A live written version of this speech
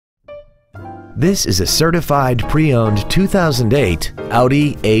This is a certified pre-owned 2008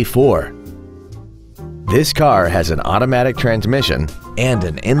 Audi A4. This car has an automatic transmission and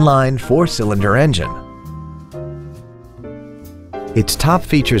an inline 4-cylinder engine. Its top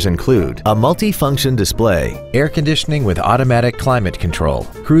features include a multi-function display, air conditioning with automatic climate control,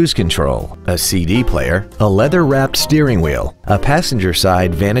 cruise control, a CD player, a leather-wrapped steering wheel, a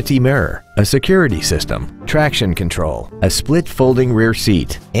passenger-side vanity mirror, a security system, traction control, a split folding rear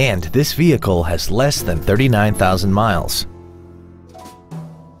seat, and this vehicle has less than 39,000 miles.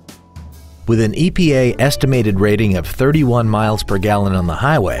 With an EPA estimated rating of 31 miles per gallon on the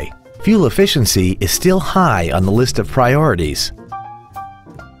highway, fuel efficiency is still high on the list of priorities.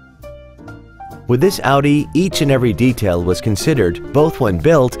 With this Audi, each and every detail was considered both when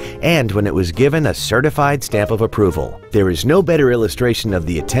built and when it was given a certified stamp of approval. There is no better illustration of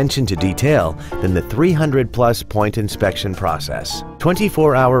the attention to detail than the 300+ point inspection process,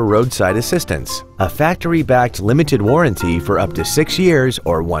 24-hour roadside assistance, a factory-backed limited warranty for up to 6 years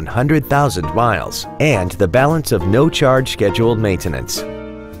or 100,000 miles, and the balance of no-charge scheduled maintenance.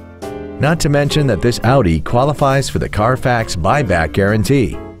 Not to mention that this Audi qualifies for the CARFAX buyback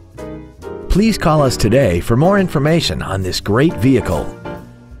guarantee. Please call us today for more information on this great vehicle.